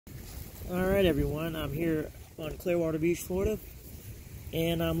Alright everyone, I'm here on Clearwater Beach, Florida,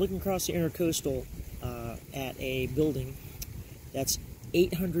 and I'm looking across the intercoastal at a building that's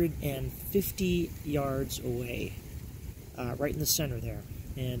 850 yards away, right in the center there.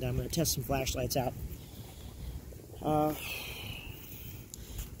 And I'm going to test some flashlights out.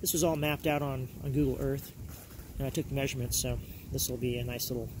 This was all mapped out on Google Earth, and I took the measurements, so this will be a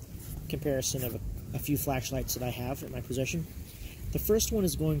nice little comparison of a few flashlights that I have in my possession. The first one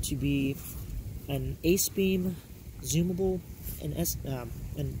is going to be an Acebeam zoomable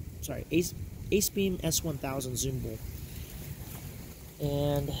Acebeam S1000 zoomable,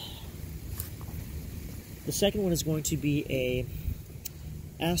 and the second one is going to be a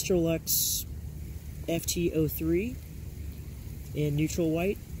Astrolux FT03 in neutral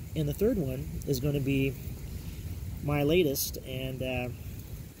white, and the third one is going to be my latest, and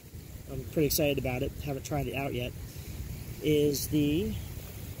I'm pretty excited about it. Haven't tried it out yet. Is the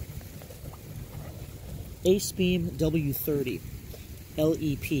Acebeam W30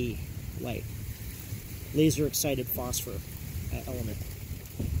 LEP light, laser excited phosphor element.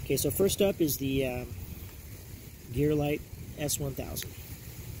 Okay, so first up is the Gearlight S1000.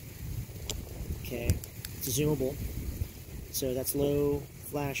 Okay, it's a zoomable, so that's low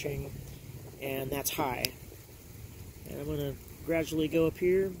flashing, and that's high. And I'm going to gradually go up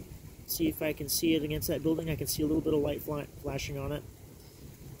here, see if I can see it against that building. I can see a little bit of light flashing on it.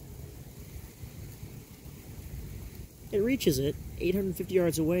 It reaches it 850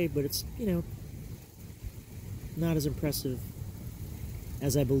 yards away, but it's, you know, not as impressive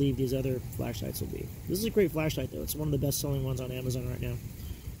as I believe these other flashlights will be. This is a great flashlight, though. It's one of the best-selling ones on Amazon right now.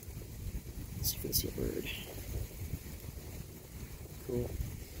 Let's see if we can see a bird. Cool.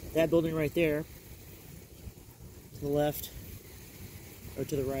 That building right there, to the left, or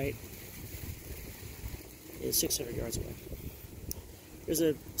to the right, is 600 yards away. There's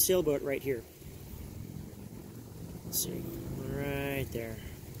a sailboat right here. Let's see, right there.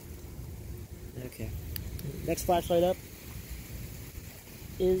 Okay. Next flashlight up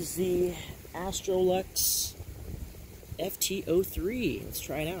is the Astrolux FT03. Let's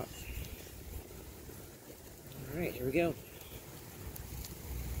try it out. Alright, here we go.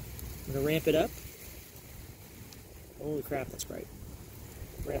 I'm going to ramp it up. Holy crap, that's bright.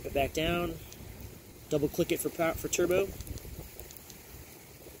 Ramp it back down. Double click it for turbo.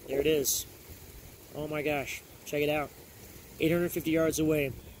 There it is. Oh my gosh. Check it out. 850 yards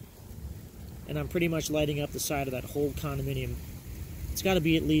away. And I'm pretty much lighting up the side of that whole condominium. It's got to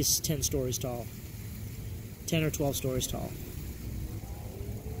be at least 10 stories tall. 10 or 12 stories tall.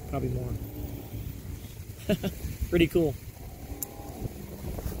 Probably more. Pretty cool.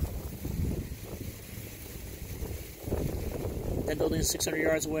 That building is 600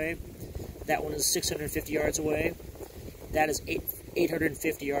 yards away. That one is 650 yards away. That is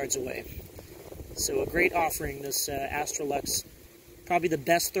 850 yards away. So a great offering, this Astrolux. Probably the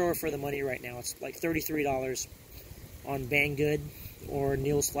best thrower for the money right now. It's like $33 on Banggood or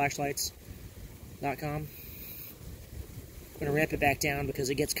neilsflashlights.com. I'm going to ramp it back down because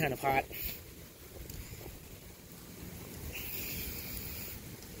it gets kind of hot.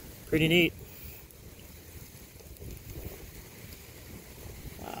 Pretty neat.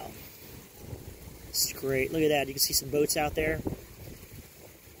 Wow. This is great. Look at that. You can see some boats out there.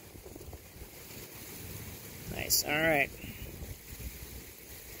 Nice. All right.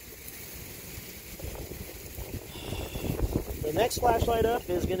 The next flashlight up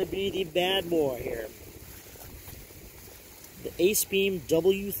is going to be the bad boy here. The Acebeam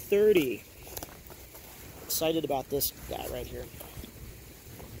W30. Excited about this guy right here.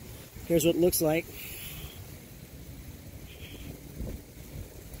 Here's what it looks like.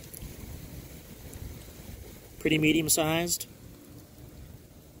 Pretty medium-sized.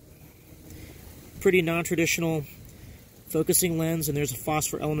 Pretty non-traditional focusing lens, and there's a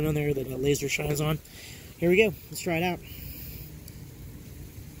phosphor element on there that a laser shines on. Here we go. Let's try it out.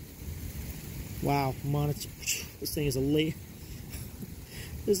 Wow, monitor. This thing is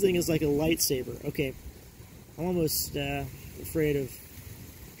this thing is like a lightsaber. Okay, I'm almost afraid of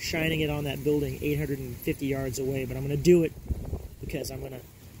shining it on that building 850 yards away, but I'm going to do it because I'm going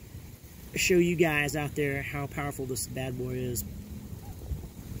to show you guys out there how powerful this bad boy is.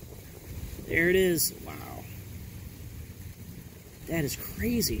 There it is. Wow. That is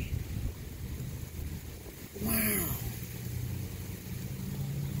crazy. Wow.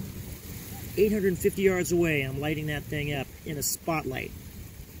 850 yards away, I'm lighting that thing up in a spotlight.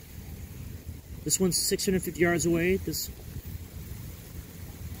 This one's 650 yards away. This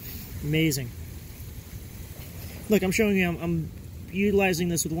amazing. Look, I'm showing you, I'm utilizing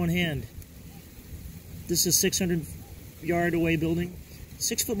this with one hand. This is a 600 yard away building.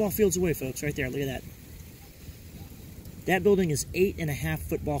 6 football fields away, folks, right there. Look at that. That building is 8.5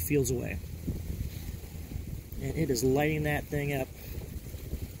 football fields away. And it is lighting that thing up.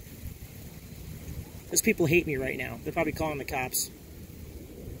 Those people hate me right now. They're probably calling the cops.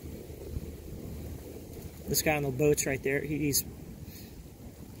 This guy on the boats right there, he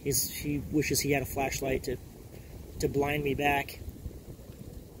wishes he had a flashlight to blind me back.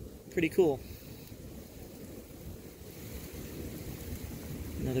 Pretty cool.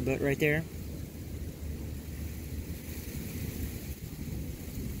 Another boat right there.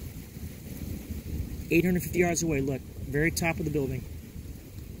 $850 yards away. Look, very top of the building.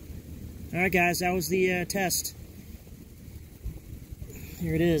 All right, guys, that was the test.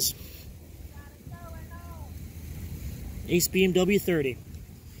 Here it is. Acebeam W30.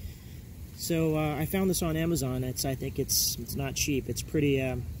 So I found this on Amazon. I think it's not cheap. It's pretty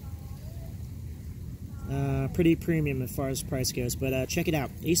pretty premium as far as price goes. But check it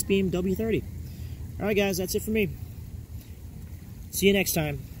out, Acebeam W30. All right, guys, that's it for me. See you next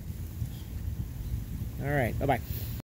time. All right, bye-bye.